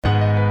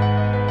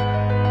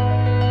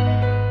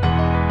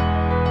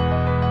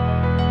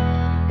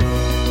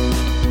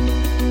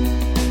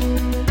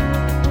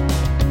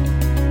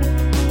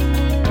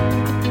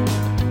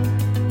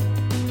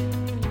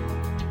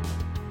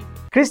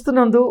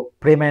క్రీస్తునందు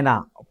ప్రియమైన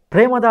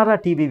ప్రేమధార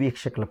టీవీ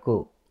వీక్షకులకు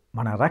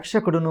మన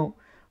రక్షకుడును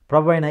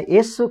ప్రభువైన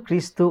యేసు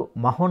క్రీస్తు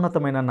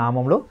మహోన్నతమైన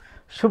నామంలో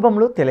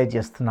శుభములు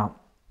తెలియజేస్తున్నాం.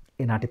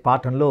 ఈనాటి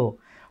పాఠంలో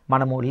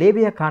మనము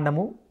లేవియా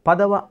కాండము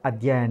 10వ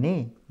అధ్యాయాన్ని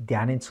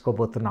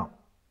ధ్యానించుకోబోతున్నాం.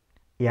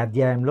 ఈ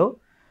అధ్యాయంలో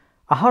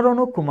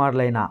అహరోను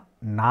కుమారులైన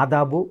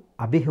నాదాబు,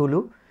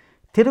 అబీహులు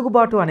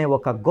తిరుగుబాటు అనే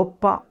ఒక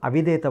గొప్ప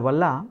అవిధేయత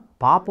వల్ల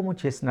పాపము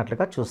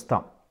చేసినట్లుగా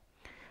చూస్తాం.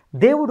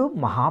 దేవుడు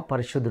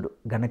మహాపరిశుద్ధుడు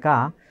గనక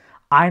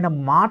ఆయన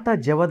మాట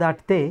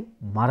జవదాటితే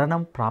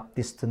మరణం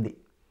ప్రాప్తిస్తుంది.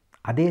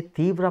 అదే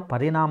తీవ్ర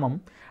పరిణామం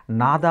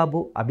నాదాబు,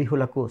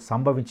 అబీహులకు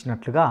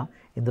సంభవించినట్లుగా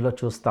ఇందులో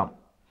చూస్తాం.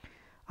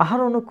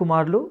 అహరోను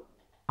కుమారులు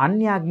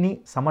అన్యాగ్ని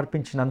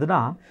సమర్పించినందున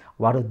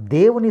వారు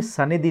దేవుని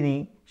సన్నిధిని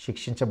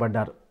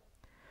శిక్షించబడ్డారు.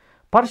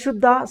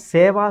 పరిశుద్ధ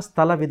సేవా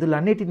స్థల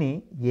విధులన్నిటినీ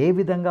ఏ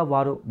విధంగా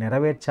వారు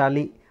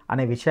నెరవేర్చాలి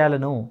అనే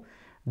విషయాలను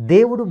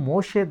దేవుడు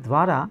మోషే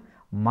ద్వారా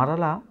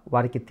మరలా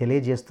వారికి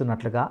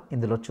తెలియజేస్తున్నట్లుగా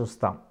ఇందులో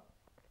చూస్తాం.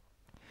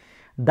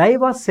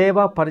 దైవ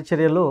సేవా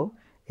పరిచర్యలో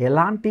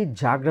ఎలాంటి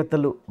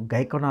జాగ్రత్తలు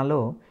గైకొనాలో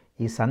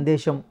ఈ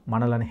సందేశం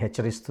మనలను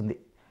హెచ్చరిస్తుంది.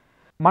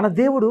 మన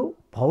దేవుడు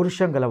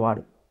పౌరుషం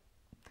గలవాడు.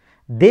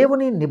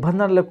 దేవుని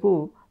నిబంధనలకు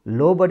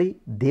లోబడి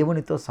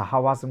దేవునితో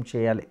సహవాసం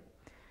చేయాలి.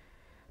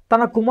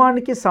 తన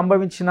కుమారునికి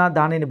సంభవించిన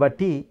దానిని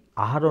బట్టి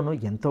అహరోను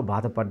ఎంతో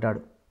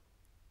బాధపడ్డాడు.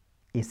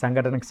 ఈ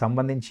సంఘటనకు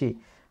సంబంధించి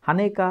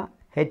అనేక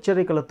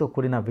హెచ్చరికలతో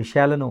కూడిన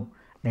విషయాలను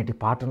నేటి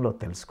పాఠంలో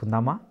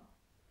తెలుసుకుందామా?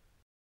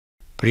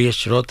 ప్రియ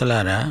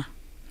శ్రోతలారా,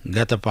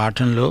 గత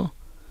పాఠంలో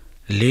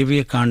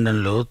లేవియా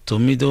కాండంలో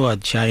 9వ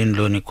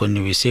అధ్యాయంలోని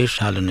కొన్ని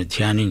విశేషాలను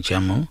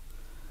ధ్యానించాము.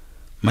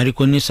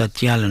 మరికొన్ని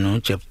సత్యాలను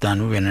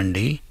చెప్తాను,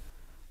 వినండి.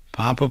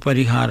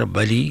 పాపపరిహార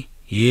బలి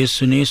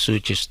యేసునే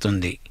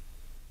సూచిస్తుంది.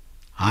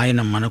 ఆయన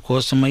మన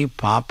కోసమై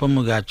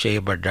పాపముగా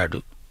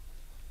చేయబడ్డాడు.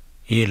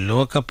 ఈ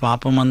లోక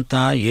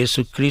పాపమంతా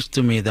యేసుక్రీస్తు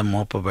మీద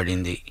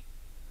మోపబడింది.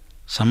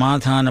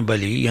 సమాధాన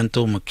బలి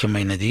ఎంతో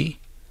ముఖ్యమైనది.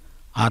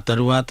 ఆ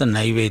తరువాత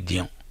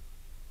నైవేద్యం.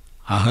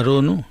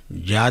 అహరోను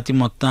జాతి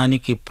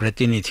మొత్తానికి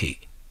ప్రతినిధి.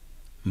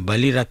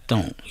 బలి రక్తం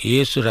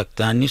యేసు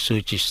రక్తాన్ని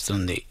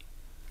సూచిస్తుంది.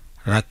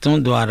 రక్తం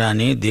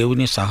ద్వారానే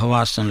దేవుని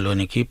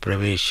సహవాసంలోనికి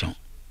ప్రవేశం.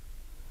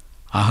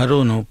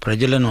 అహరోను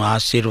ప్రజలను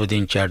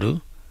ఆశీర్వదించాడు.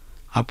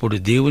 అప్పుడు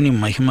దేవుని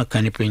మహిమ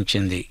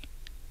కనిపించింది.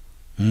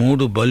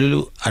 3 బలులు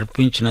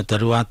అర్పించిన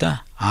తరువాత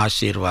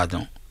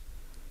ఆశీర్వాదం.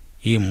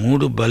 ఈ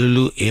 3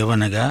 బలులు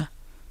ఏవనగా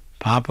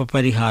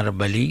పాపపరిహార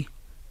బలి,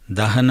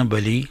 దహన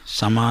బలి,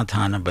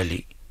 సమాధాన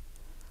బలి.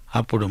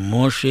 అప్పుడు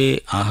మోషే,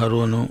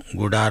 అహరోను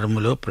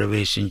గుడారములో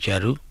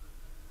ప్రవేశించారు.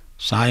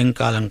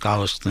 సాయంకాలం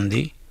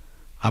కావస్తుంది.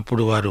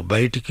 అప్పుడు వారు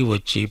బయటికి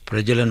వచ్చి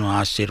ప్రజలను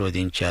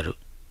ఆశీర్వదించారు.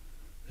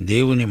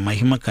 దేవుని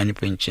మహిమ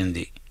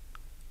కనిపించింది.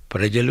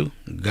 ప్రజలు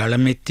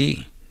గళమెత్తి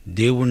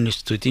దేవుణ్ణి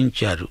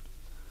స్తుతించారు,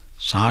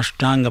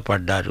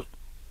 సాష్టాంగపడ్డారు.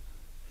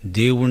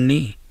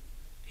 దేవుణ్ణి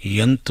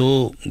ఎంతో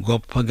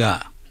గొప్పగా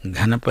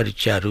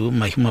ఘనపరిచారు,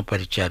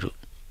 మహిమపరిచారు.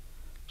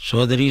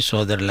 సోదరీ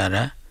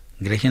సోదరులారా,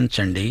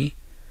 గ్రహించండి,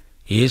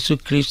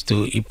 యేసుక్రీస్తు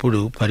ఇప్పుడు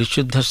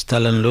పరిశుద్ధ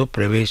స్థలంలో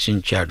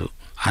ప్రవేశించాడు,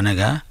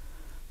 అనగా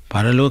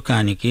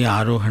పరలోకానికి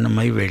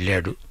ఆరోహణమై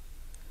వెళ్ళాడు.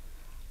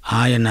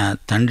 ఆయన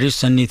తండ్రి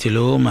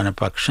సన్నిధిలో మన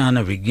పక్షాన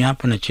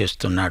విజ్ఞాపన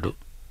చేస్తున్నాడు.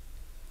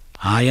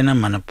 ఆయన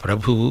మన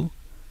ప్రభువు.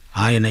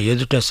 ఆయన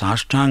ఎదుట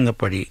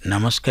సాష్టాంగపడి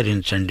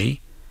నమస్కరించండి,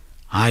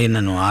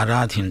 ఆయనను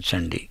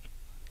ఆరాధించండి.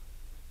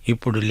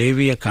 ఇప్పుడు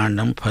లేవియా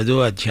కాండం 10వ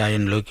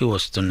అధ్యాయంలోకి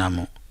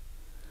వస్తున్నాము.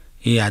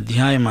 ఈ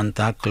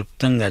అధ్యాయమంతా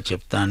క్లుప్తంగా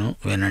చెప్తాను,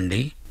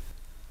 వినండి.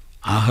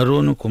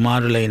 అహరోను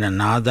కుమారులైన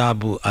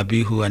నాదాబు,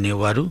 అబీహు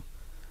అనేవారు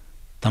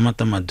తమ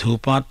తమ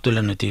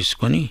ధూపార్తులను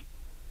తీసుకొని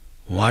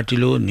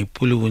వాటిలో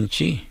నిప్పులు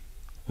ఉంచి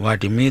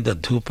వాటి మీద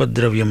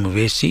ధూపద్రవ్యము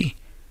వేసి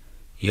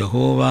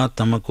యెహోవా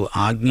తమకు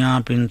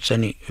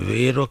ఆజ్ఞాపించని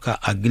వేరొక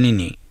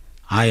అగ్నిని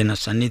ఆయన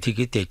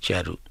సన్నిధికి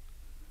తెచ్చారు.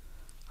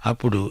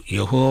 అప్పుడు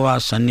యెహోవా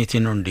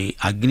సన్నిధి నుండి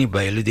అగ్ని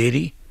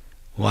బయలుదేరి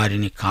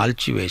వారిని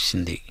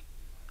కాల్చివేసింది.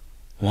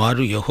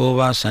 వారు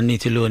యెహోవా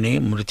సన్నిధిలోనే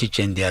మృతి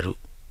చెందారు.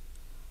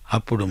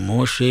 అప్పుడు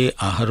మోషే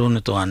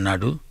అహరోనుతో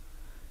అన్నాడు,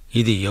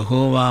 ఇది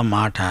యెహోవా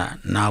మాట.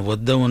 నా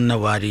వద్ద ఉన్న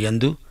వారి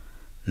యందు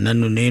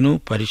నన్ను నేను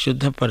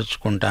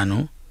పరిశుద్ధపరుచుకుంటాను.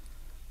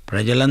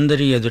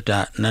 ప్రజలందరి ఎదుట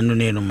నన్ను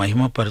నేను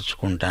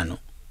మహిమపరుచుకుంటాను.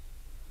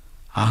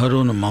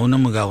 అహరోను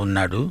మౌనముగా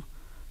ఉన్నాడు.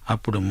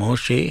 అప్పుడు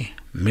మోషే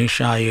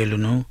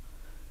మీషాయేలును,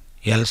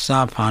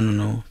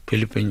 ఎల్సాఫానును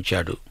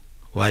పిలిపించాడు.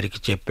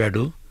 వారికి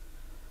చెప్పాడు,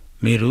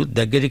 మీరు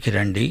దగ్గరికి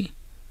రండి.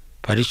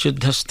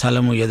 పరిశుద్ధ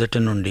స్థలము ఎదుట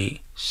నుండి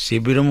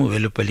శిబిరము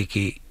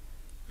వెలుపలికి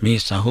మీ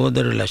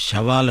సహోదరుల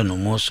శవాలను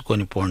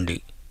మోసుకొని పోండి.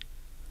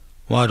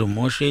 వారు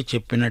మోషే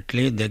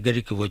చెప్పినట్లే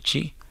దగ్గరికి వచ్చి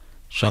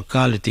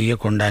చొక్కాలు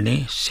తీయకుండానే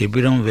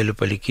శిబిరం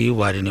వెలుపలికి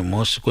వారిని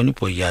మోసుకొని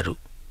పోయారు.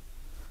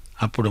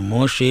 అప్పుడు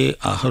మోషే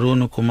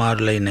అహరోను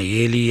కుమారులైన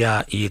ఏలీయా,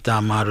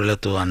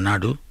 ఈతామారులతో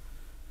అన్నాడు,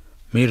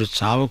 మీరు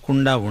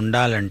చావకుండా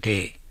ఉండాలంటే,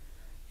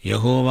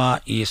 యెహోవా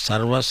ఈ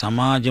సర్వ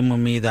సమాజము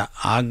మీద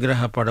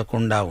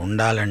ఆగ్రహపడకుండా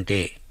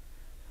ఉండాలంటే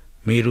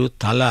మీరు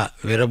తల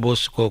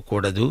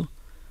విరబోసుకోకూడదు,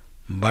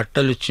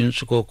 బట్టలు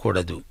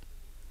చించుకోకూడదు.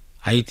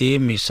 అయితే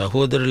మీ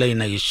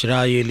సహోదరులైన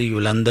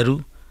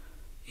ఇశ్రాయేలీయులందరూ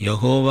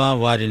యెహోవా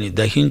వారిని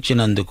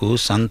దహించినందుకు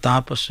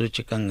సంతాప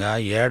సూచకంగా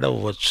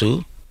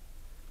ఏడవవచ్చు.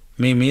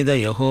 మీ మీద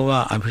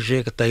యెహోవా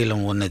అభిషేక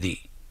తైలం ఉన్నది.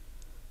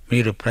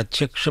 మీరు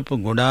ప్రత్యక్షపు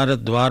గుడార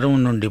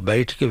ద్వారం నుండి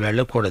బయటికి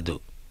వెళ్ళకూడదు.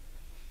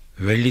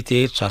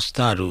 వెళ్ళితే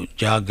చస్తారు,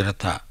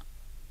 జాగ్రత్త.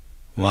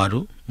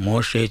 వారు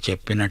మోషే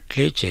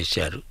చెప్పినట్లే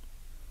చేశారు.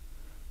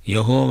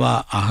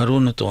 యెహోవా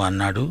అహరోనుతో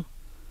అన్నాడు,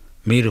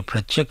 మీరు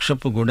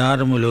ప్రత్యక్షపు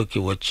గుడారములోకి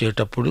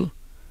వచ్చేటప్పుడు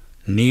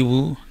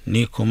నీవు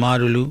నీ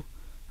కుమారులు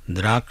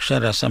ద్రాక్ష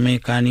రసమే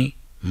కాని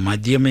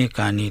మద్యమే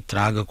కాని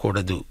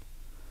త్రాగకూడదు.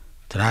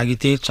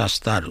 త్రాగితే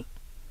చస్తారు.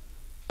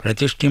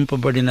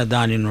 ప్రతిష్ఠింపబడిన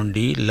దాని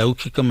నుండి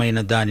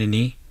లౌకికమైన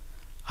దానిని,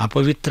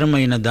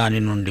 అపవిత్రమైన దాని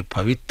నుండి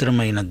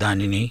పవిత్రమైన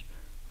దానిని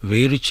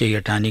వేరు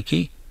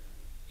చేయటానికి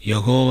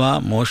యెహోవా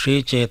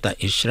మోషే చేత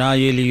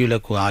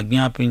ఇశ్రాయేలీయులకు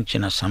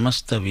ఆజ్ఞాపించిన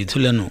సమస్త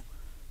విధులను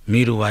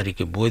మీరు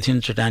వారికి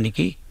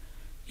బోధించటానికి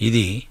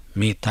ఇది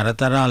మీ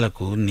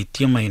తరతరాలకు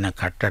నిత్యమైన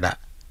కట్టడ.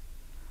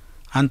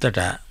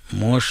 అంతటా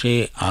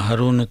మోషే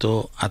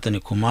అహరోనుతో అతని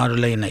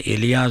కుమారులైన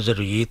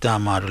ఎలియాజరు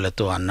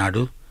ఈతామారులతో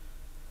అన్నాడు,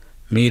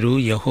 మీరు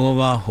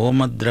యెహోవా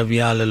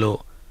హోమద్రవ్యాలలో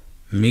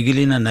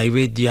మిగిలిన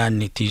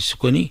నైవేద్యాన్ని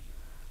తీసుకొని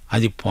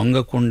అది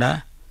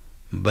పొంగకుండా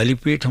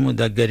బలిపీఠము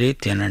దగ్గరే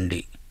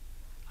తినండి.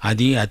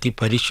 అది అతి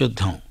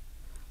పరిశుద్ధం.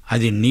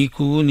 అది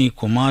నీకు నీ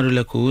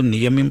కుమారులకు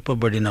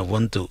నియమింపబడిన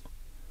వంతు.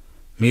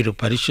 మీరు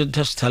పరిశుద్ధ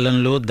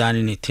స్థలంలో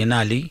దానిని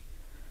తినాలి.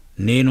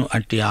 నేను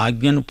అట్టి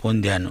ఆజ్ఞను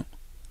పొందాను.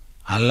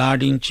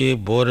 అల్లాడించే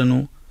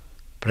బోరను,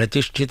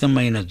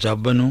 ప్రతిష్ఠితమైన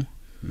జబ్బను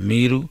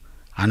మీరు,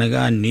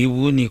 అనగా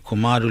నీవు నీ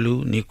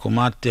కుమారులు నీ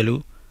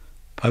కుమార్తెలు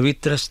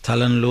పవిత్ర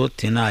స్థలంలో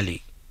తినాలి.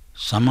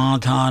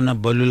 సమాధాన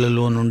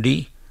బలులలో నుండి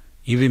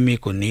ఇవి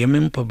మీకు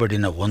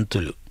నియమింపబడిన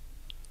వంతులు.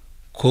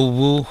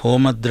 కొవ్వు,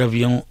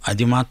 హోమద్రవ్యం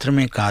అది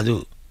మాత్రమే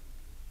కాదు,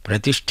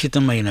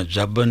 ప్రతిష్ఠితమైన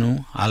జబ్బను,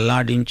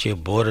 అల్లాడించే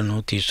బోరను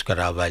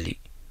తీసుకురావాలి.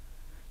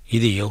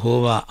 ఇది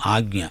యెహోవా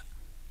ఆజ్ఞ.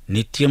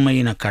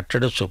 నిత్యమైన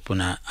కట్టడ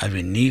చొప్పున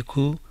అవి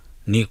నీకు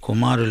నీ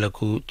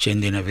కుమారులకు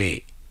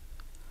చెందినవే.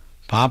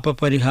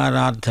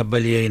 పాపపరిహారార్థ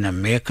బలి అయిన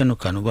మేకను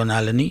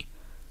కనుగొనాలని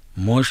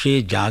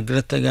మోషే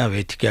జాగ్రత్తగా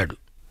వెతికాడు.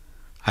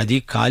 అది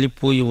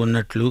కాలిపోయి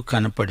ఉన్నట్లు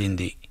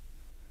కనపడింది.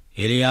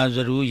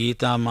 ఎలియాజరు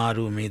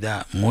ఈతామారు మీద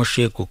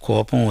మోషేకు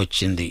కోపం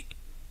వచ్చింది.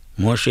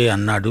 మోషే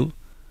అన్నాడు,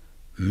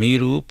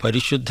 మీరు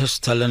పరిశుద్ధ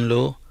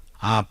స్థలంలో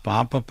ఆ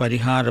పాప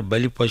పరిహార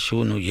బలి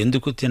పశువును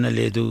ఎందుకు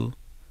తినలేదు?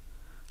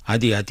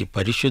 అది అతి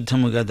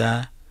పరిశుద్ధము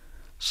గదా.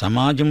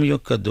 సమాజం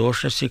యొక్క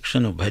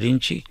దోషశిక్షను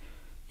భరించి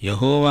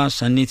యెహోవా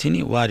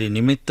సన్నిధిని వారి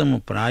నిమిత్తము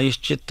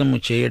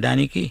ప్రాయశ్చిత్తము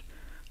చేయడానికి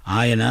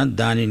ఆయన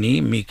దానిని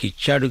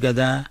మీకిచ్చాడు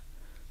గదా.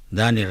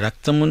 దాని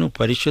రక్తమును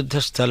పరిశుద్ధ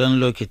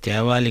స్థలంలోకి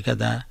తేవాలి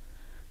కదా.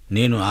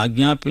 నేను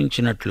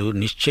ఆజ్ఞాపించినట్లు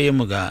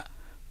నిశ్చయముగా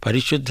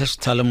పరిశుద్ధ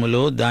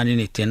స్థలములో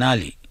దానిని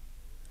తినాలి.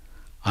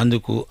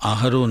 అందుకు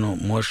అహరోను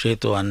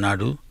మోషేతో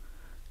అన్నాడు,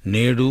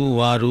 నేడు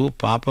వారు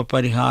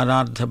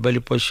పాపపరిహారార్థ బలి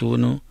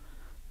పశువును,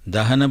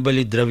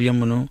 దహనబలి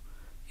ద్రవ్యమును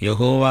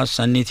యెహోవా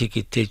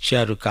సన్నిధికి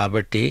తెచ్చారు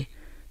కాబట్టే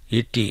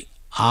ఇట్టి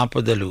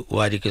ఆపదలు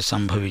వారికి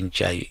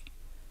సంభవించాయి.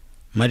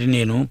 మరి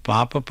నేను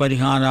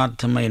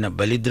పాపపరిహారార్థమైన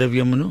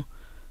బలిద్రవ్యమును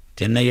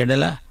తిన్న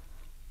ఎడల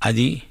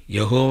అది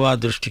యెహోవా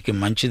దృష్టికి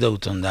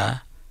మంచిదవుతుందా?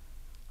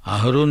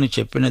 అహరోను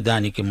చెప్పిన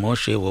దానికి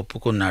మోషే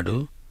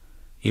ఒప్పుకున్నాడు.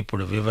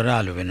 ఇప్పుడు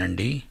వివరాలు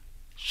వినండి.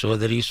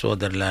 సోదరీ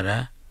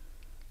సోదరులారా,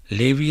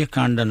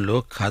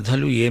 లేవియకాండంలో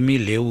కథలు ఏమీ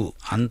లేవు.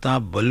 అంతా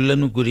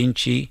బలులను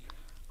గురించి,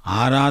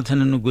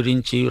 ఆరాధనను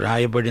గురించి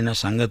రాయబడిన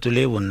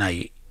సంగతులే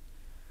ఉన్నాయి.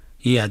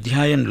 ఈ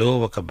అధ్యాయంలో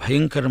ఒక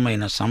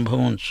భయంకరమైన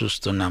సంభవం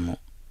చూస్తున్నాము.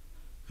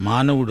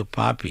 మానవుడు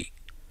పాపి.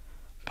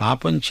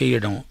 పాపం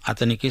చేయడం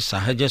అతనికి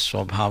సహజ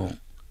స్వభావం.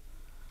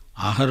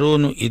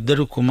 అహరోను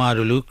ఇద్దరు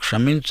కుమారులు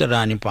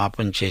క్షమించరాని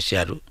పాపం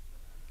చేశారు.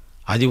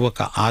 అది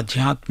ఒక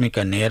ఆధ్యాత్మిక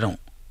నేరం.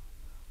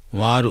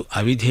 వారు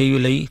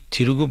అవిధేయులై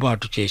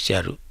తిరుగుబాటు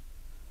చేశారు.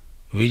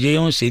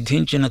 విజయం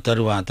సిద్ధించిన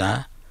తరువాత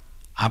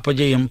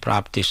అపజయం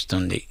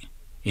ప్రాప్తిస్తుంది.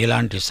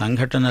 ఇలాంటి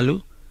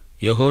సంఘటనలు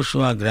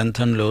యెహోషువ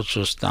గ్రంథంలో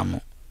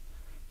చూస్తాము.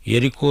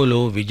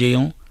 యెరికోలో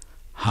విజయం,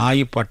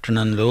 హాయి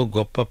పట్టణంలో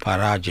గొప్ప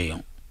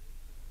పరాజయం.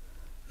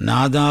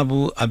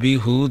 నాదాబు,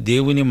 అబీహు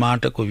దేవుని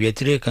మాటకు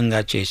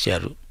వ్యతిరేకంగా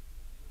చేశారు.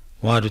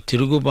 వారు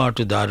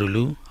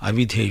తిరుగుబాటుదారులు,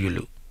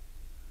 అవిధేయులు.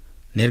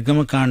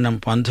 నిర్గమకాండం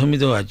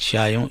 19వ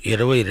అధ్యాయం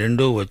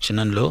 22వ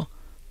వచనంలో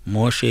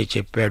మోషే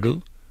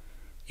చెప్పాడు,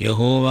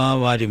 యెహోవా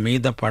వారి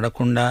మీద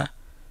పడకుండా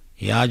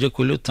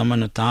యాజకులు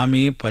తమను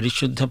తామే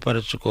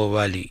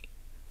పరిశుద్ధపరచుకోవాలి.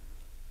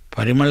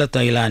 పరిమళ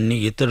తైలాన్ని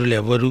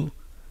ఇతరులెవ్వరూ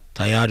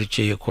తయారు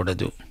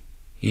చేయకూడదు.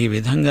 ఈ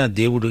విధంగా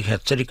దేవుడు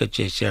హెచ్చరిక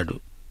చేశాడు.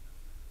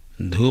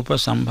 ధూప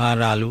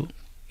సంభారాలు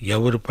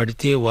ఎవరు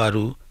పడితే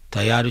వారు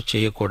తయారు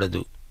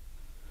చేయకూడదు.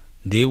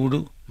 దేవుడు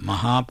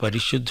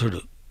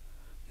మహాపరిశుద్ధుడు.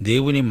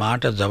 దేవుని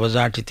మాట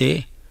జవజాటితే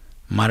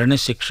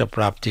మరణశిక్ష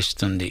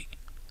ప్రాప్తిస్తుంది.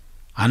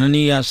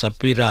 అననీయ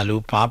సప్పీరాలు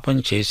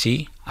పాపం చేసి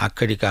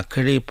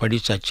అక్కడికక్కడే పడి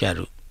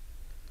చచ్చారు.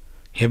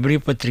 హెబ్రీ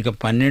పత్రిక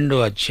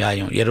 12వ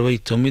అధ్యాయం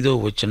 29వ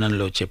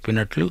వచనంలో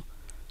చెప్పినట్లు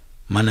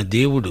మన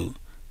దేవుడు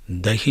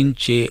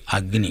దహించే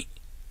అగ్ని.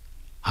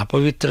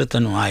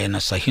 అపవిత్రతను ఆయన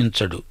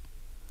సహించడు.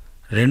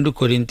 2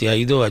 కొరింథీ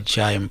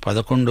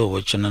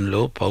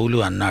 5:11 పౌలు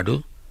అన్నాడు,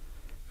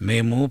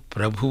 మేము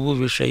ప్రభువు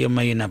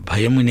విషయమైన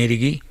భయము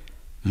నెరిగి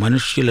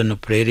మనుష్యులను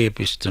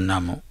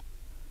ప్రేరేపిస్తున్నాము.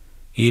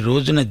 ఈ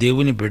రోజున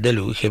దేవుని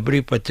బిడ్డలు హెబ్రీ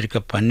పత్రిక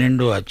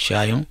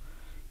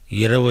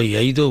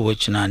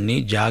 12:25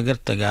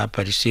 జాగ్రత్తగా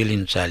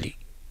పరిశీలించాలి.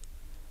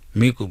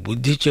 మీకు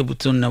బుద్ధి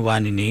చెబుతున్న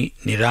వానిని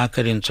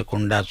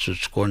నిరాకరించకుండా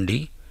చూసుకోండి.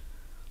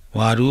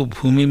 వారు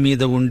భూమి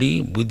మీద ఉండి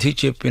బుద్ధి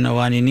చెప్పిన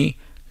వానిని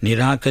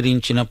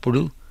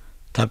నిరాకరించినప్పుడు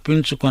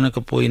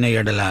తప్పించుకొనకపోయిన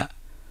ఎడల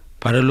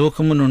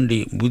పరలోకము నుండి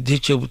బుద్ధి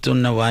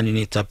చెబుతున్న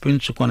వానిని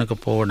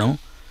తప్పించుకొనకపోవడం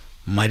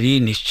మరీ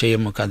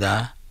నిశ్చయము కదా.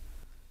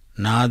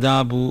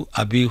 నాదాబు,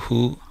 అబీహు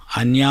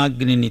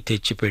అన్యాగ్నిని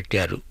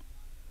తెచ్చిపెట్టారు.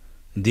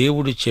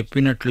 దేవుడు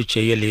చెప్పినట్లు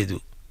చేయలేదు.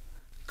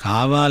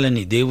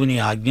 కావాలని దేవుని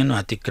ఆజ్ఞను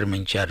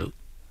అతిక్రమించారు.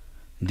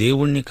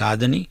 దేవుణ్ణి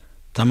కాదని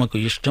తమకు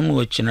ఇష్టము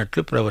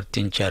వచ్చినట్లు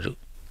ప్రవర్తించారు.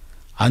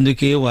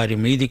 అందుకే వారి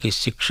మీదికి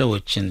శిక్ష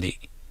వచ్చింది.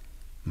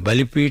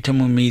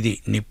 బలిపీఠము మీది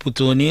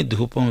నిప్పుతోనే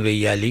ధూపం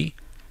వెయ్యాలి.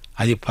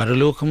 అది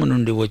పరలోకము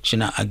నుండి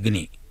వచ్చిన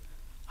అగ్ని.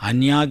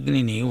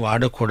 అన్యాగ్నిని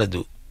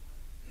వాడకూడదు.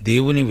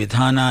 దేవుని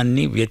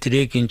విధానాన్ని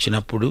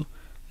వ్యతిరేకించినప్పుడు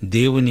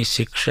దేవుని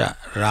శిక్ష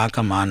రాక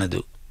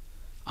మానదు.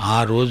 ఆ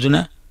రోజున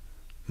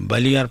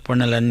బలి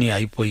అర్పణలన్నీ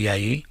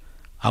అయిపోయాయి.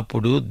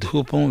 అప్పుడు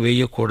ధూపం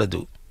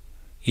వేయకూడదు.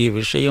 ఈ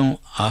విషయం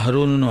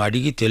అహరోనును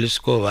అడిగి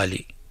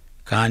తెలుసుకోవాలి.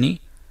 కాని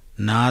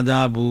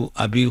నాదాబు,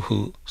 అబీహు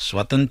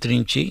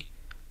స్వతంత్రించి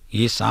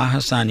ఈ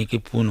సాహసానికి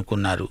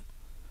పూనుకున్నారు.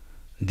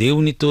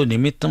 దేవునితో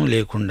నిమిత్తం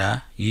లేకుండా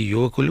ఈ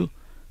యువకులు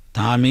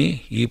తామే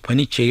ఈ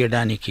పని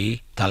చేయడానికి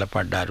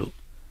తలపడ్డారు.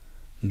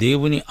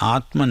 దేవుని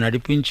ఆత్మ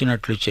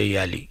నడిపించినట్లు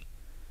చేయాలి.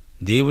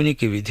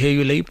 దేవునికి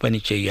విధేయులై పని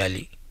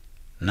చెయ్యాలి.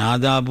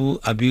 నాదాబు,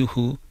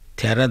 అబీహు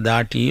తెర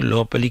దాటి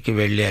లోపలికి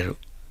వెళ్ళారు.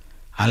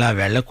 అలా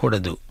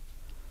వెళ్ళకూడదు.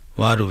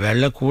 వారు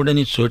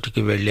వెళ్ళకూడని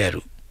చోటికి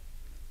వెళ్ళారు.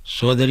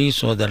 సోదరీ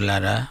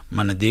సోదరులారా,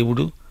 మన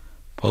దేవుడు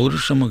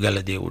పౌరుషము గల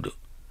దేవుడు.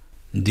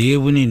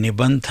 దేవుని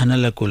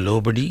నిబంధనలకు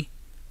లోబడి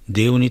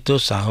దేవునితో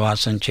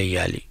సహవాసం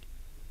చెయ్యాలి.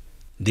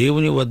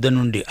 దేవుని వద్ద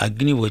నుండి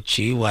అగ్ని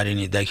వచ్చి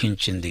వారిని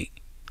దహించింది.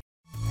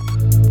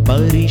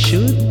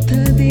 పరిశుద్ధ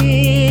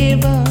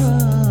దేవా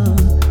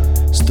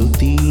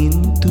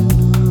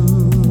స్తుతింతును,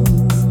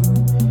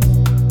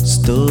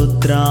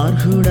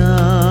 స్తోత్రార్హుడా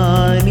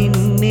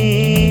నిన్నే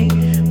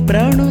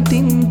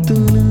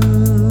ప్రణుతింతును.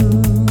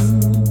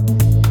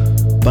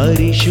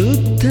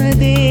 పరిశుద్ధ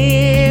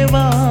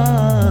దేవా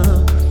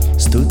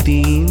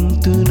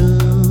స్తుతింతును,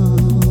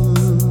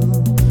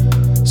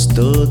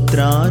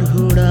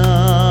 స్తోత్రార్హుడా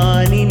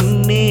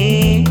నిన్నే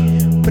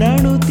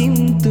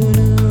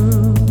ప్రణుతింతును.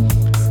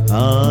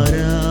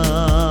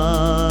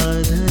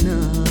 ఆరాధనా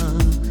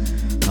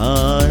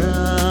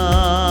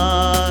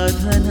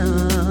ఆరాధనా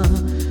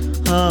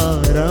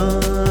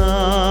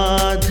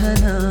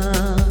ఆరాధనా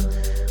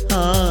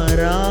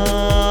ఆరాధనా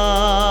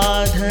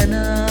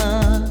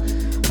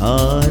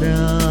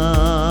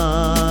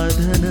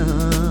ఆరాధనా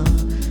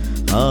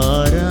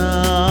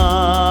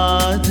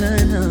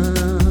ఆరాధనా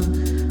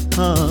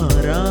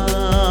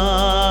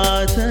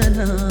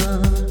ఆరాధనా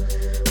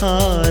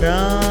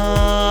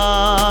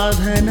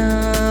ఆరాధనా.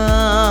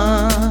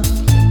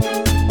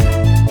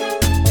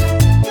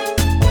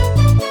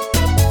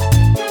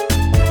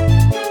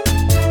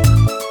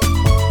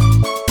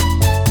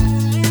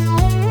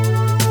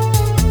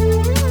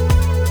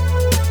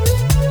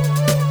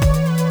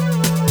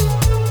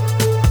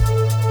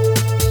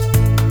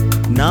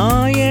 నా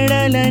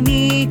ఎడల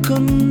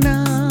నీకున్న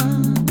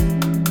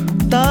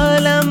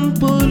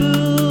తలంపులు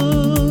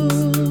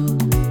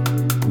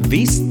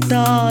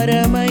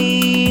విస్తారమైనవి,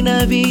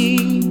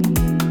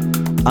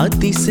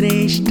 అతి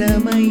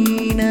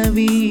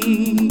శ్రేష్టమైనవి.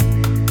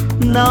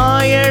 నా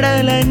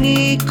ఎడల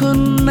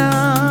నీకున్న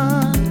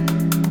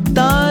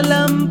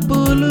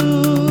తలంపులు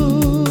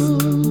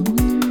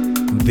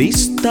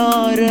విస్తారమైనవి,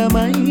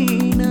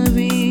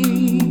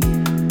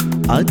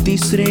 అతి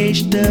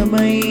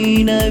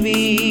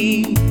శ్రేష్టమైనవి.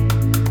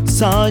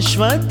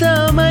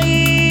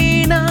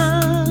 శాశ్వతమైన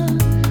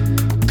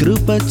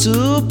కృప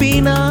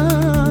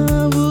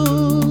చూపినావు,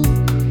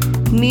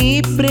 నీ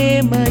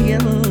ప్రేమ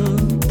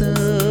ఎంత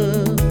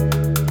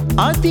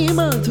అతి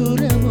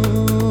మధురము.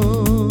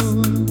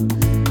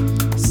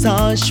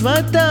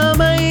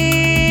 శాశ్వతమైన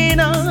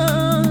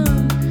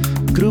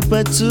కృప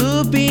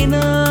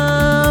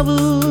చూపినావు,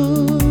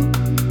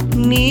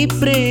 నీ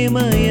ప్రేమ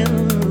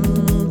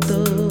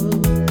ఎంతో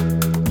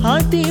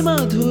అతి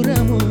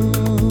మధురము.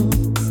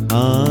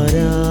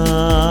 ఆరాధనా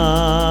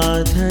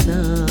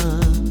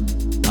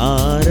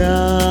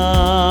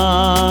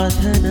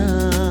ఆరాధనా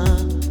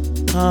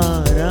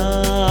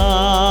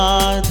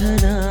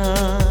ఆరాధనా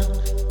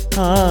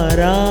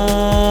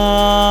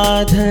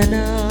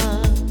ఆరాధనా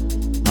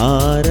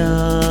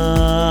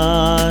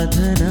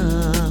ఆరాధనా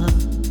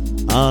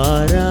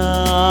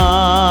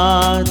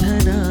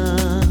ఆరాధనా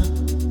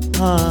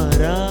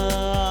ఆరాధనా.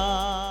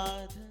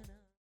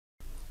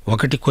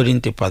 1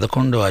 కొరింథీ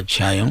 11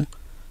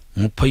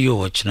 30వ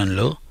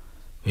వచనంలో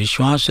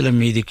విశ్వాసుల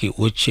మీదికి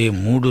వచ్చే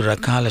 3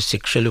 రకాల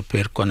శిక్షలు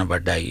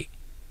పేర్కొనబడ్డాయి.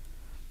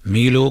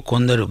 మీలో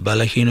కొందరు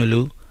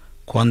బలహీనులు,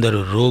 కొందరు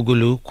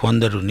రోగులు,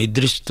 కొందరు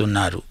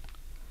నిద్రిస్తున్నారు,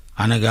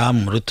 అనగా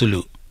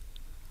మృతులు.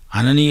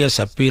 అననీయ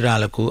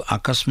సప్పీరాలకు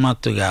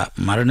అకస్మాత్తుగా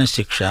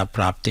మరణశిక్ష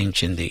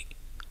ప్రాప్తించింది.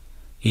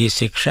 ఈ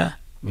శిక్ష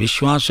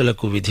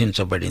విశ్వాసులకు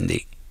విధించబడింది.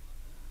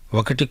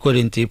 1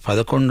 కొరింథీ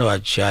 11వ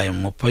అధ్యాయం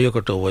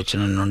 31వ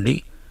వచనం నుండి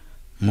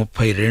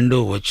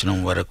 32వ వచనం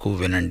వరకు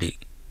వినండి.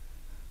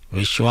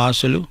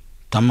 విశ్వాసులు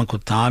తమకు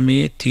తామే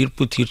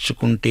తీర్పు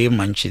తీర్చుకుంటే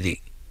మంచిది.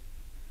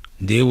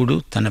 దేవుడు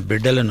తన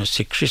బిడ్డలను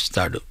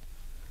శిక్షిస్తాడు.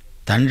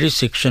 తండ్రి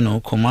శిక్షను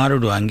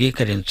కుమారుడు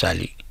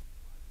అంగీకరించాలి.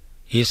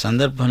 ఈ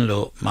సందర్భంలో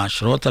మా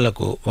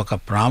శ్రోతలకు ఒక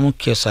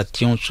ప్రాముఖ్య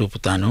సత్యం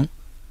చూపుతాను.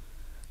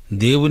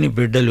 దేవుని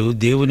బిడ్డలు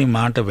దేవుని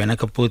మాట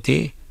వినకపోతే,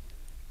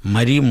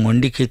 మరీ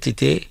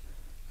మొండికెత్తితే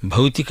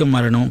భౌతిక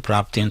మరణం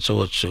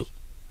ప్రాప్తించవచ్చు.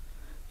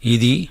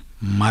 ఇది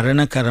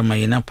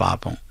మరణకరమైన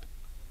పాపం.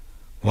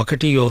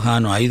 1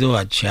 యోహాను 5వ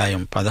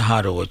అధ్యాయం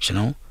 16వ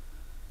వచనం.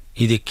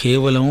 ఇది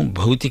కేవలం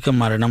భౌతిక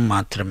మరణం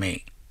మాత్రమే.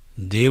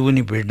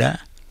 దేవుని బిడ్డ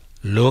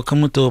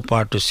లోకముతో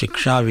పాటు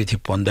శిక్షావిధి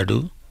పొందడు.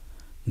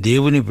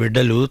 దేవుని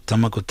బిడ్డలు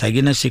తమకు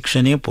తగిన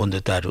శిక్షనే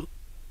పొందుతారు.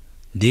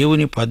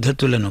 దేవుని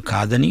పద్ధతులను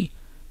కాదని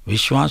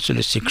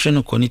విశ్వాసులు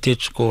శిక్షను కొని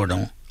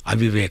తెచ్చుకోవడం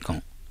అవివేకం.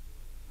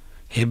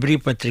 హెబ్రీ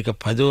పత్రిక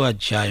 10వ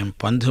అధ్యాయం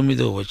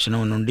 19వ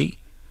వచనం నుండి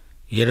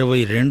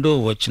 22వ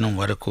వచనం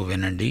వరకు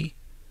వినండి.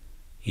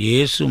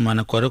 యేసు మన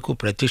కొరకు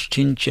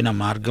ప్రతిష్ఠించిన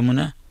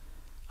మార్గమున,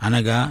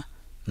 అనగా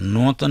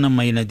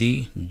నూతనమైనది,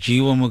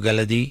 జీవము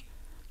గలది,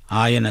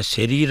 ఆయన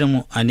శరీరము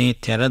అనే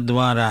తెర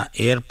ద్వారా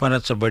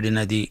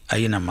ఏర్పరచబడినది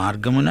అయిన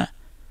మార్గమున,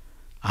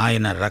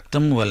 ఆయన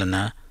రక్తము వలన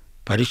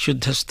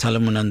పరిశుద్ధ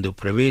స్థలమునందు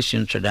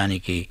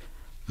ప్రవేశించడానికి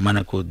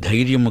మనకు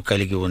ధైర్యము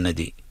కలిగి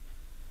ఉన్నది.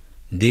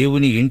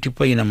 దేవుని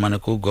ఇంటిపైన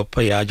మనకు గొప్ప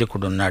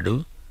యాజకుడున్నాడు.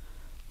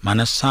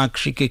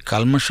 మనస్సాక్షికి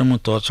కల్మషము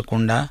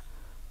తోచకుండా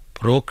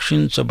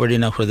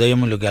ప్రోక్షించబడిన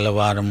హృదయములు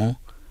గలవారము,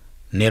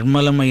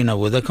 నిర్మలమైన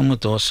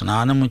ఉదకముతో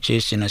స్నానము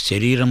చేసిన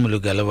శరీరములు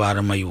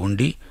గలవారమై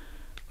ఉండి,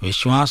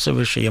 విశ్వాస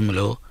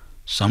విషయములో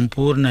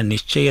సంపూర్ణ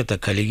నిశ్చయత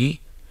కలిగి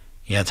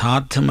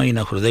యథార్థమైన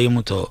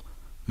హృదయముతో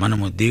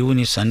మనము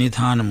దేవుని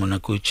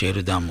సన్నిధానమునకు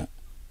చేరుదాము.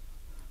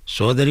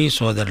 సోదరీ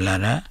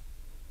సోదరులారా,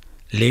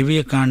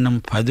 లేవియకాండం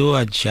 10వ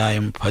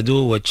అధ్యాయం 10వ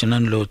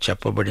వచనంలో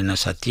చెప్పబడిన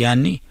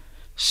సత్యాన్ని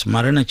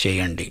స్మరణ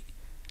చేయండి.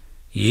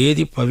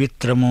 ఏది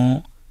పవిత్రమో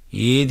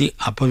ఏది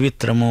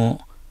అపవిత్రమో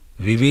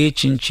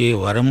వివేచించే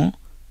వరము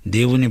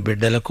దేవుని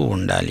బిడ్డలకు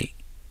ఉండాలి.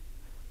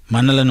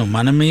 మనలను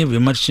మనమే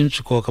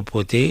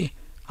విమర్శించుకోకపోతే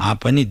ఆ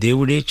పని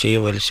దేవుడే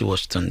చేయవలసి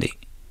వస్తుంది.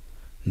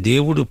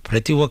 దేవుడు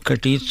ప్రతి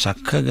ఒక్కటి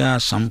చక్కగా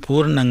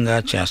సంపూర్ణంగా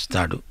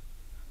చేస్తాడు.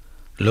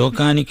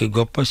 లోకానికి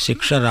గొప్ప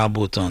శిక్ష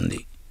రాబోతోంది.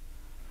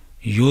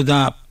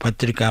 యూదా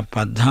పత్రిక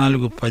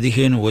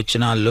 14-15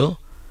 వచనాల్లో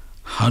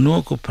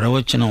హనోకు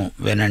ప్రవచనం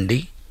వినండి.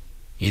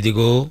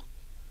 ఇదిగో,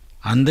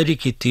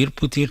 అందరికీ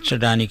తీర్పు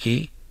తీర్చడానికి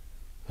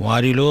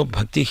వారిలో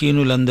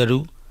భక్తిహీనులందరూ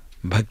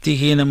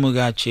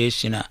భక్తిహీనముగా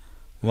చేసిన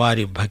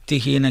వారి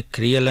భక్తిహీన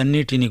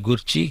క్రియలన్నిటిని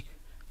గూర్చి,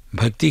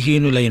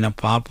 భక్తిహీనులైన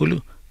పాపులు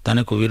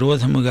తనకు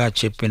విరోధముగా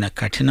చెప్పిన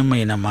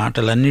కఠినమైన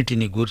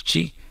మాటలన్నిటిని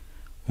గూర్చి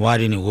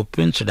వారిని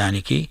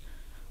ఒప్పించడానికి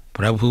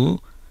ప్రభువు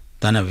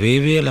తన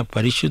వేవేల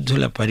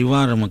పరిశుద్ధుల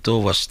పరివారముతో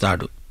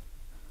వస్తాడు.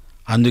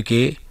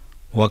 అందుకే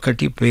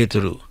 1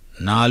 పేతురు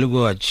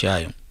 4వ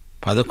అధ్యాయం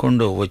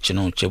 11వ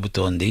వచనం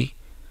చెబుతోంది,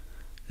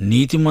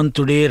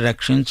 నీతిమంతుడే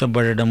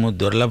రక్షించబడము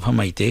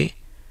దుర్లభమైతే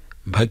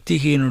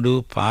భక్తిహీనుడు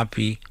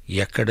పాపి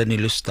ఎక్కడ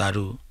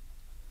నిలుస్తారు?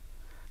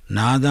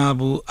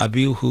 నాదాబు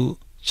అబీహు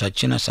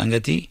చచ్చిన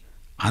సంగతి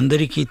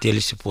అందరికీ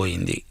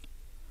తెలిసిపోయింది.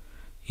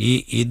 ఈ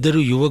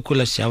 2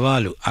 యువకుల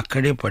శవాలు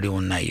అక్కడే పడి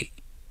ఉన్నాయి.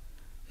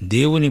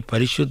 దేవుని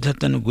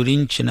పరిశుద్ధతను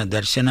గురించిన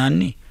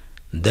దర్శనాన్ని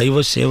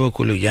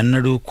దైవసేవకులు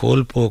ఎన్నడూ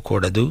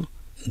కోల్పోకూడదు.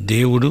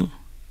 దేవుడు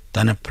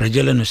తన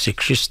ప్రజలను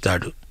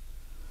శిక్షిస్తాడు.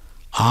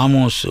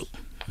 ఆమోసు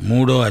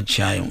 3వ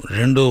అధ్యాయం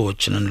 2వ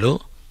వచనంలో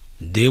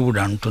దేవుడు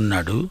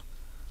అంటున్నాడు,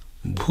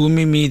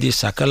 భూమి మీది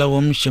సకల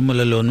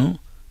వంశములలోనూ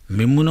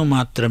మిమ్మును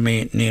మాత్రమే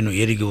నేను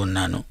ఎరిగి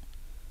ఉన్నాను.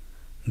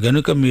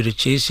 గనుక మీరు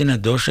చేసిన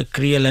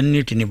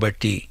దోషక్రియలన్నిటిని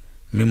బట్టి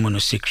మిమ్మును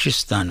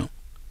శిక్షిస్తాను.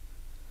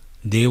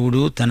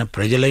 దేవుడు తన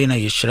ప్రజలైన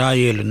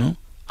ఇశ్రాయేలును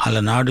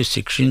అలనాడు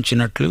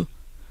శిక్షించినట్లు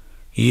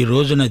ఈ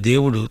రోజున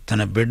దేవుడు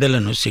తన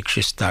బిడ్డలను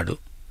శిక్షిస్తాడు.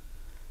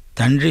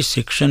 తండ్రి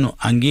శిక్షను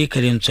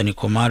అంగీకరించని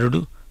కుమారుడు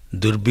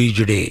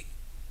దుర్బీజుడే.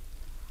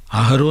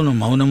 అహరోను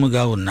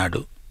మౌనముగా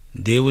ఉన్నాడు.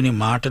 దేవుని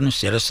మాటను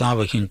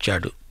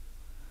శిరసావహించాడు.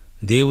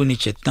 దేవుని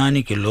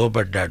చిత్తానికి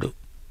లోబడ్డాడు.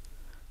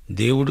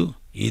 దేవుడు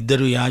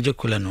 2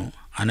 యాజకులను,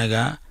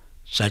 అనగా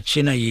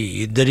చచ్చిన ఈ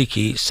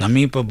 2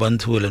 సమీప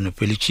బంధువులను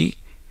పిలిచి,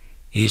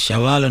 ఈ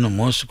శవాలను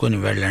మోసుకొని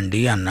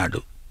వెళ్ళండి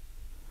అన్నాడు.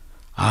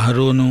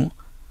 అహరోను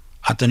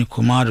అతని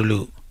కుమారులు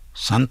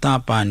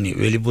సంతాపాన్ని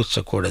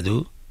వెలిబుచ్చకూడదు.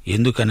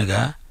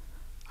 ఎందుకనగా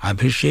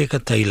అభిషేక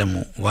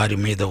తైలము వారి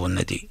మీద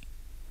ఉన్నది.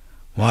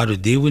 వారు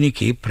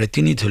దేవునికి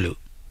ప్రతినిధులు.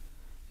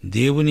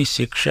 దేవుని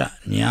శిక్ష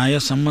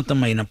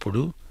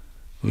న్యాయసమ్మతమైనప్పుడు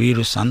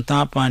వీరు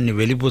సంతాపాన్ని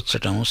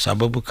వెలిబుచ్చటం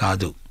సబబు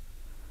కాదు.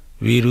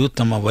 వీరు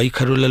తమ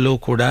వైఖరులలో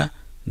కూడా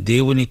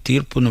దేవుని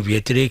తీర్పును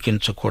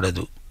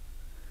వ్యతిరేకించకూడదు.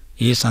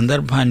 ఈ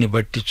సందర్భాన్ని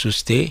బట్టి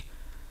చూస్తే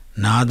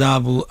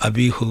నాదాబు,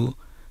 అబీహు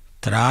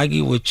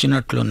త్రాగి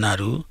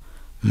వచ్చినట్లున్నారు,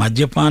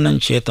 మద్యపానం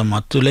చేత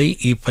మత్తులై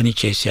ఈ పని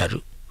చేశారు.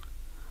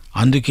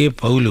 అందుకే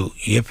పౌలు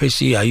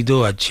ఎఫెసీ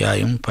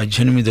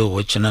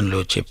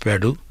 5:18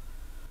 చెప్పాడు,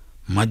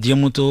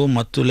 మద్యముతో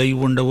మత్తులై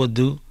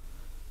ఉండవద్దు,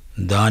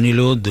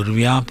 దానిలో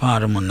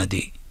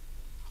దుర్వ్యాపారమున్నది,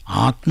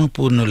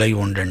 ఆత్మపూర్ణులై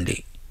ఉండండి.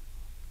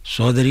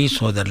 సోదరీ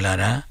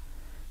సోదరులారా,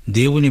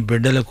 దేవుని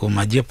బిడ్డలకు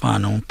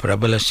మద్యపానం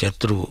ప్రబల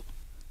శత్రువు.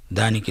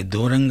 దానికి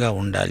దూరంగా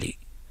ఉండాలి.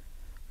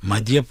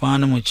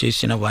 మద్యపానము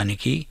చేసిన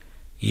వానికి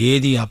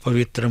ఏది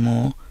అపవిత్రమో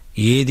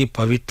ఏది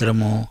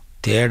పవిత్రమో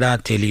తేడా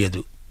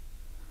తెలియదు.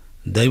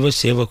 దైవ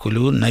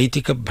సేవకులు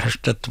నైతిక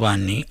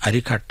భ్రష్టత్వాన్ని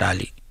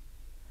అరికట్టాలి.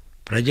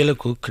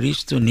 ప్రజలకు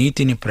క్రీస్తు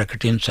నీతిని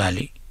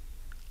ప్రకటించాలి.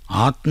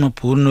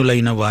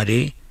 ఆత్మపూర్ణులైన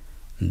వారే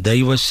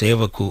దైవ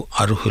సేవకు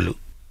అర్హులు.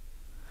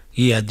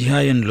 ఈ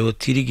అధ్యాయంలో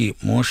తిరిగి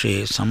మోషే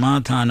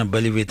సమాధాన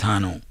బలి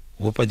విధానం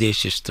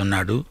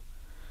ఉపదేశిస్తున్నాడు.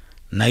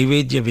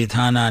 నైవేద్య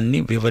విధానాన్ని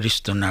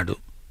వివరిస్తున్నాడు.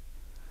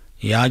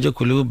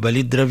 యాజకులు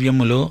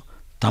బలిద్రవ్యములో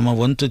తమ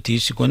వంతు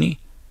తీసుకొని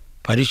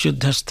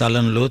పరిశుద్ధ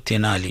స్థలంలో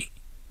తినాలి.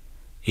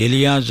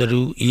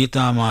 ఎలియాజరు,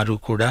 ఈతామారు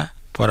కూడా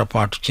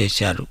పొరపాటు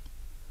చేశారు.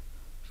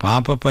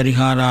 పాప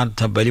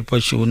పరిహారార్థ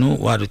బలిపశువును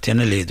వారు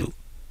తినలేదు.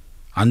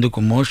 అందుకు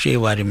మోషే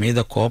వారి మీద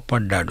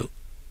కోప్పడ్డాడు.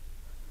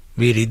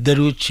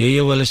 వీరిద్దరూ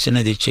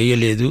చేయవలసినది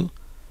చేయలేదు,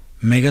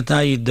 మిగతా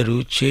ఇద్దరు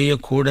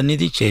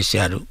చేయకూడనిది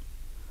చేశారు.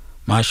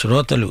 మా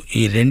శ్రోతలు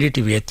ఈ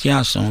రెండిటి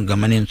వ్యత్యాసం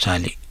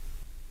గమనించాలి.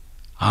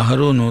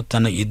 అహరోను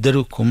తన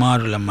 2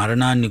 కుమారుల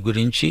మరణాన్ని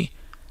గురించి,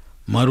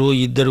 మరో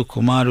 2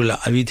 కుమారుల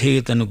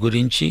అవిధేయతను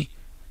గురించి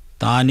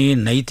తానే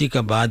నైతిక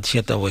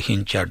బాధ్యత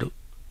వహించాడు.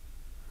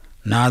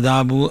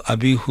 నాదాబు,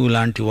 అబీహు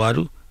లాంటి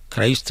వారు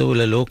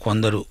క్రైస్తవులలో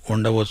కొందరు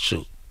ఉండవచ్చు.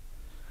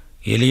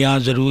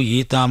 ఎలియాజరు,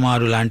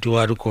 ఈతామారు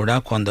లాంటివారు కూడా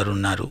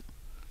కొందరున్నారు.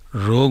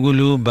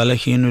 రోగులు,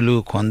 బలహీనులు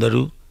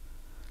కొందరు,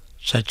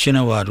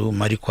 చచ్చినవారు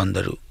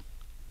మరికొందరు.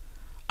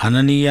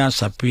 అననీయ,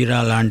 సప్పీరా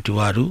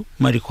లాంటివారు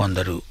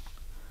మరికొందరు.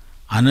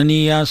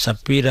 అననీయ,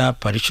 సప్పీరా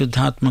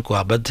పరిశుద్ధాత్మకు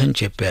అబద్ధం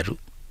చెప్పారు.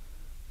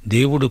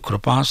 దేవుడు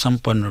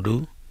కృపాసంపన్నుడు,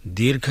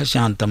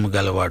 దీర్ఘశాంతము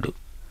గలవాడు.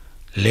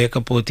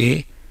 లేకపోతే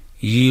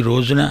ఈ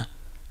రోజున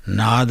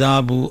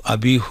నాదాబు,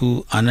 అబీహు,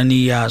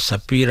 అననీయ,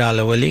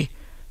 సప్పీరాల వలె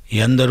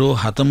ఎందరో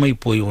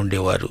హతమైపోయి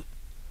ఉండేవారు.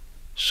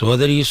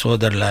 సోదరీ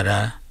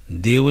సోదరులారా,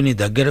 దేవుని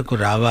దగ్గరకు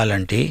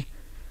రావాలంటే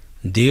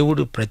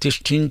దేవుడు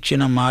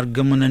ప్రతిష్ఠించిన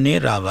మార్గముననే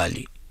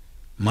రావాలి.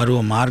 మరో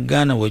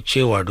మార్గాన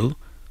వచ్చేవాడు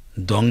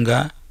దొంగ,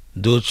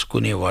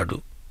 దోచుకునేవాడు.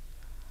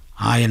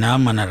 ఆయన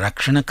మన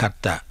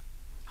రక్షణకర్త.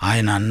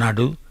 ఆయన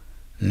అన్నాడు,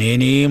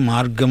 నేనే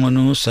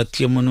మార్గమును,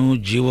 సత్యమును,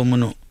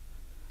 జీవమును.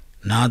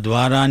 నా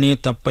ద్వారానే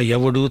తప్ప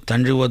ఎవడూ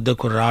తండ్రి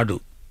వద్దకు రాడు.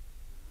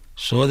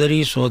 సోదరీ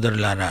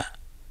సోదరులారా,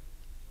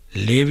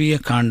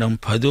 లేవియకాండం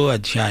 10వ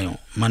అధ్యాయం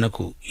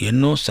మనకు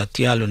ఎన్నో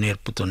సత్యాలు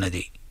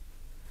నేర్పుతున్నది.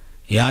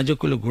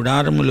 యాజకులు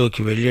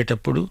గుడారములోకి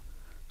వెళ్ళేటప్పుడు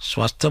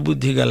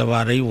స్వస్థబుద్ధి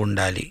గలవారై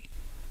ఉండాలి.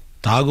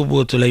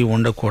 తాగుబోతులై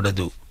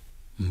ఉండకూడదు.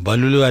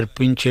 బలులు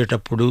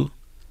అర్పించేటప్పుడు,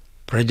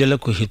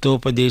 ప్రజలకు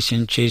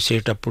హితోపదేశం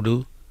చేసేటప్పుడు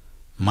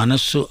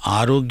మనస్సు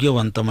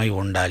ఆరోగ్యవంతమై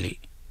ఉండాలి.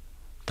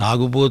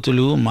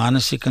 తాగుబోతులు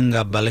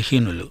మానసికంగా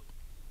బలహీనులు.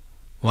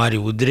 వారి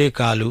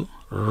ఉద్రేకాలు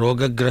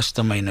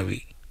రోగగ్రస్తమైనవి.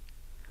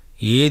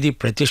 ఏది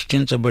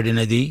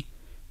ప్రతిష్ఠించబడినది,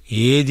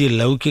 ఏది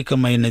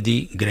లౌకికమైనది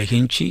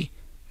గ్రహించి,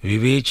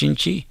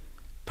 వివేచించి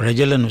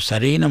ప్రజలను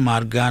సరైన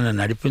మార్గాన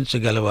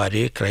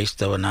నడిపించగలవారే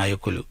క్రైస్తవ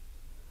నాయకులు.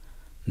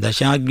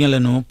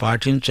 దశాజ్ఞలను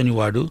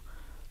పాటించనివాడు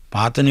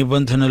పాత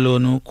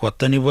నిబంధనలోనూ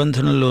కొత్త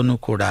నిబంధనలోనూ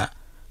కూడా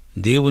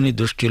దేవుని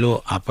దృష్టిలో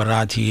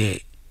అపరాధియే.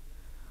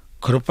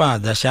 కృప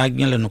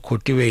దశాజ్ఞలను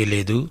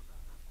కొట్టివేయలేదు,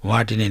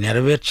 వాటిని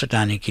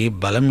నెరవేర్చటానికి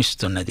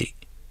బలమిస్తున్నది.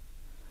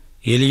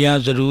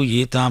 ఎలియాజరు,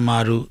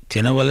 ఈతామారు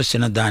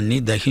తినవలసిన దాన్ని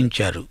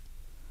దహించారు.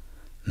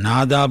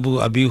 నాదాబు,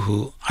 అబీహు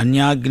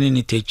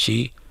అన్యాగ్నిని తెచ్చి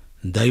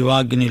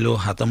దైవాగ్నిలో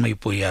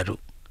హతమైపోయారు.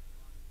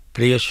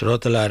 ప్రియ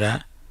శ్రోతలారా,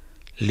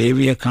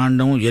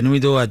 లేవియకాండం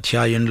 8వ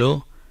అధ్యాయంలో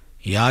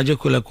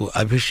యాజకులకు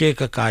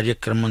అభిషేక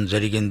కార్యక్రమం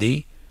జరిగింది.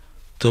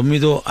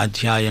 9వ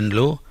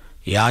అధ్యాయంలో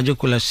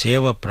యాజకుల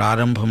సేవ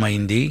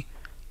ప్రారంభమైంది.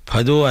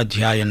 10వ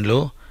అధ్యాయంలో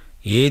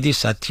ఏది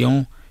సత్యం,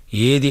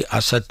 ఏది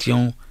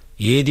అసత్యం,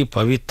 ఏది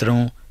పవిత్రం,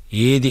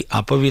 ఏది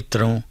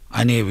అపవిత్రం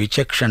అనే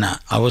విచక్షణ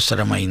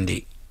అవసరమైంది.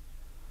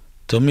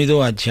 9వ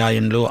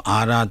అధ్యాయంలో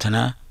ఆరాధన,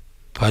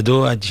 10వ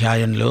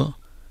అధ్యాయంలో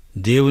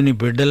దేవుని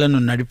బిడ్డలను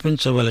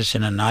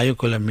నడిపించవలసిన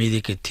నాయకుల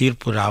మీదికి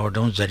తీర్పు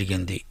రావడం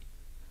జరిగింది.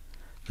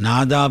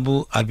 నాదాబు,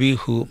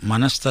 అబీహు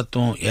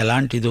మనస్తత్వం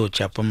ఎలాంటిదో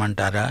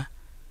చెప్పమంటారా?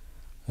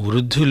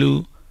 వృద్ధులు,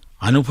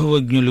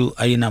 అనుభవజ్ఞులు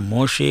అయిన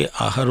మోషే,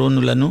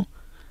 అహరోనులను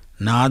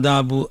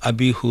నాదాబు,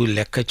 అబీహు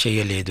లెక్క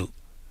చేయలేదు.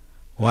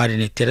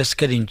 వారిని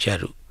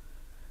తిరస్కరించారు.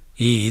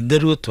 ఈ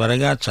ఇద్దరూ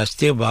త్వరగా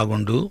చస్తే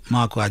బాగుండు,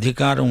 మాకు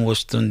అధికారం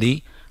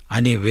వస్తుంది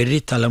అనే వెర్రి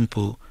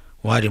తలంపు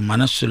వారి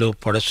మనస్సులో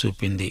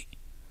పొడసూపింది.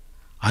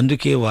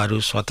 అందుకే వారు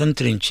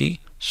స్వతంత్రించి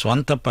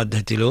స్వంత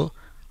పద్ధతిలో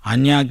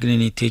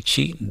అన్యాగ్నిని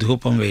తెచ్చి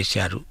ధూపం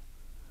వేశారు.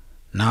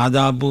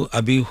 నాదాబు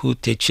అబీహు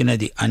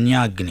తెచ్చినది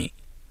అన్యాగ్ని,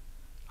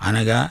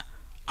 అనగా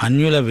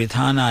అన్యుల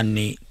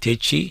విధానాన్ని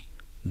తెచ్చి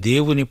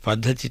దేవుని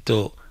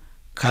పద్ధతితో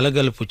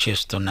కలగలుపు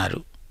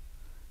చేస్తున్నారు.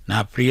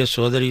 నా ప్రియ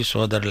సోదరీ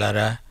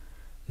సోదరులారా,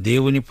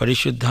 దేవుని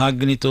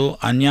పరిశుద్ధాగ్నితో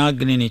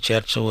అన్యాగ్నిని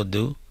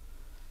చేర్చవద్దు.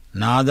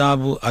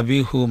 నాదాబు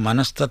అబీహు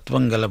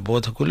మనస్తత్వం గల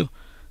బోధకులు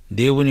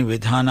దేవుని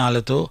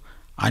విధానాలతో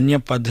అన్య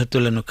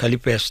పద్ధతులను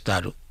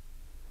కలిపేస్తారు.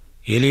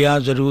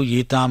 ఎలియాజరు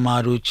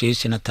ఈతామారు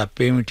చేసిన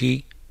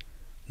తప్పేమిటి?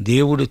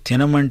 దేవుడు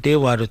తినమంటే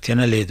వారు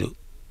తినలేదు.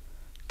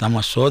 తమ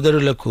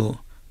సోదరులకు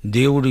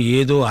దేవుడు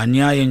ఏదో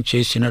అన్యాయం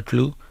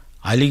చేసినట్లు,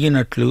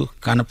 అలిగినట్లు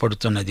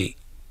కనపడుతున్నది.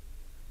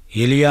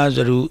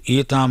 ఎలియాజరు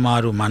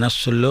ఈతామారు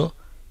మనస్సుల్లో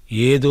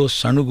ఏదో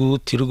సణుగు,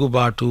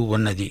 తిరుగుబాటు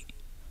ఉన్నది.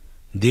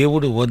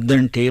 దేవుడు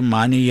వద్దంటే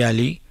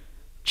మానేయాలి,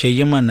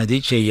 చెయ్యమన్నది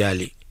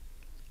చెయ్యాలి.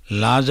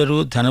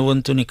 లాజరు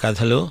ధనవంతుని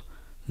కథలో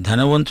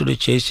ధనవంతుడు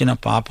చేసిన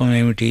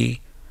పాపమేమిటి?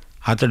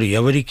 అతడు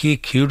ఎవరికీ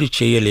కీడు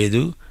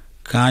చేయలేదు,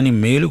 కాని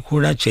మేలు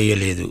కూడా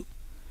చేయలేదు.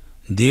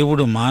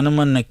 దేవుడు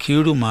మానమన్న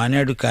కీడు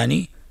మానాడు, కాని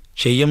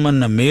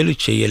చెయ్యమన్న మేలు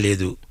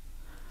చెయ్యలేదు.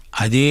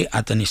 అదే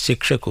అతని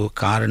శిక్షకు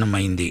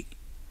కారణమైంది.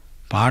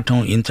 పాఠం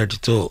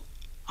ఇంతటితో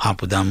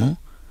ఆపుదాము.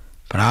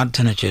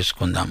 ప్రార్థన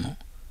చేసుకుందాము.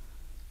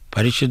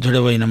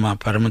 పరిశుద్ధుడవైన మా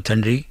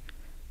పరమతండ్రి,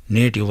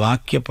 నేటి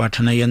వాక్య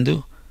పఠనయందు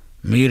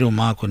మీరు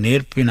మాకు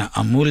నేర్పిన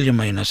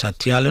అమూల్యమైన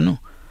సత్యాలను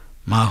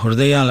మా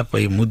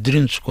హృదయాలపై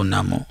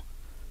ముద్రించుకున్నాము.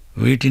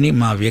 వీటిని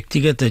మా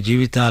వ్యక్తిగత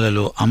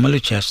జీవితాలలో అమలు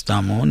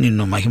చేస్తాము,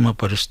 నిన్ను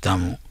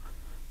మహిమపరుస్తాము.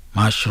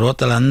 మా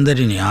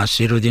శ్రోతలందరినీ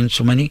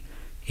ఆశీర్వదించుమని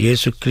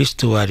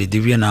యేసుక్రీస్తు వారి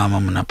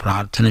దివ్యనామమున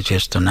ప్రార్థన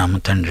చేస్తున్నాము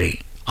తండ్రి.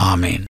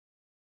 ఆమేన్.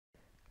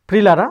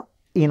 ప్రియులారా,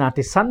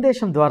 ఈనాటి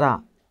సందేశం ద్వారా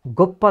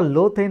గొప్ప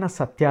లోతైన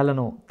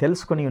సత్యాలను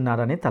తెలుసుకొని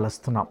ఉన్నారని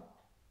తలస్తున్నాం.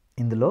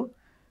 ఇందులో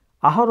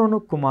అహరోను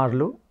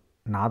కుమారులు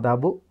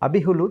నాదాబు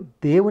అబీహులు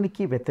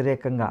దేవునికి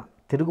వ్యతిరేకంగా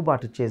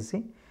తిరుగుబాటు చేసి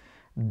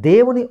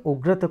దేవుని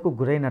ఉగ్రతకు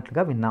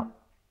గురైనట్లుగా విన్నాం.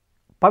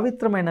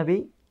 పవిత్రమైనవి,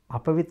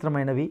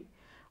 అపవిత్రమైనవి,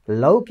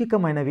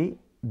 లౌకికమైనవి,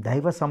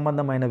 దైవ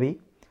సంబంధమైనవి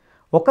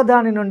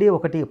ఒకదాని నుండి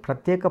ఒకటి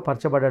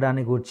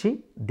ప్రత్యేకపరచబడడాన్ని గూర్చి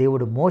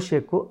దేవుడు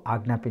మోషేకు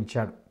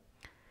ఆజ్ఞాపించాడు.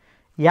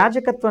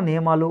 యాజకత్వ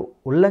నియమాలు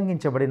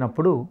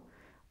ఉల్లంఘించబడినప్పుడు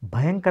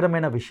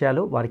భయంకరమైన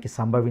విషయాలు వారికి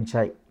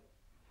సంభవించాయి.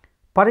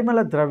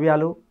 పరిమళ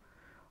ద్రవ్యాలు,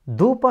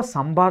 ధూప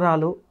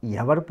సంభారాలు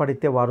ఎవరు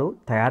పడితే వారు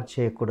తయారు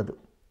చేయకూడదు.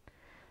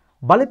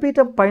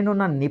 బలిపీఠం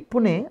పైనున్న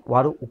నిప్పునే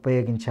వారు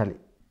ఉపయోగించాలి.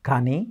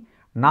 కానీ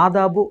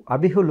నాదాబు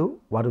అబీహులు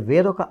వారు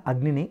వేరొక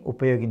అగ్నిని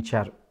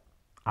ఉపయోగించారు.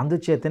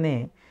 అందుచేతనే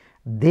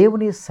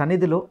దేవుని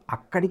సన్నిధిలో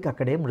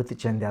అక్కడికక్కడే మృతి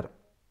చెందారు,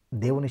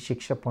 దేవుని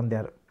శిక్ష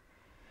పొందారు.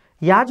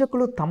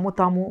 యాజకులు తమ్ము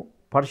తాము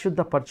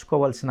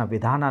పరిశుద్ధపరచుకోవాల్సిన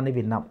విధానాన్ని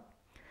విన్నాం.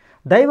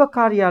 దైవ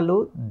కార్యాలు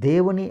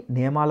దేవుని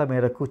నియమాల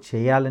మేరకు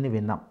చేయాలని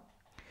విన్నాం.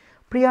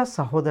 ప్రియా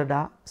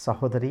సహోదరుడా,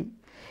 సహోదరి,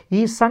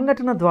 ఈ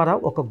సంఘటన ద్వారా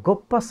ఒక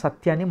గొప్ప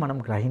సత్యాన్ని మనం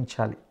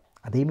గ్రహించాలి.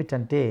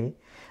 అదేమిటంటే,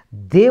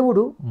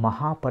 దేవుడు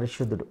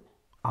మహాపరిశుద్ధుడు.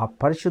 ఆ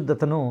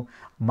పరిశుద్ధతను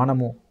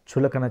మనము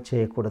చులకన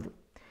చేయకూడదు.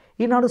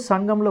 ఈనాడు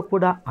సంఘంలో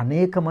కూడా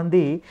అనేక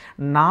మంది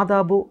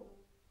నాదాబు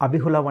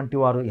అబీహుల వంటి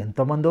వారు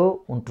ఎంతమందో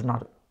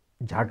ఉంటున్నారు.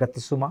 జాగ్రత్త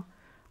సుమ.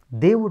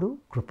 దేవుడు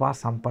కృపా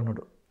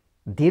సంపన్నుడు,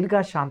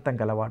 దీర్ఘశాంతం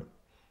గలవాడు.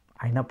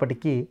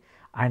 అయినప్పటికీ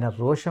ఆయన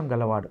రోషం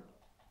గలవాడు.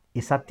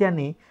 ఈ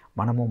సత్యాన్ని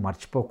మనము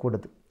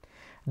మర్చిపోకూడదు.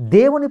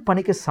 దేవుని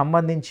పనికి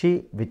సంబంధించి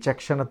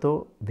విచక్షణతో,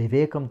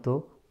 వివేకంతో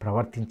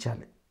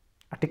ప్రవర్తించాలి.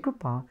 అట్టి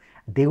కృప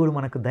దేవుడు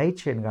మనకు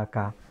దయచేయనుగాక.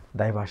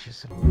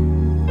 దైవాశీస్సులు.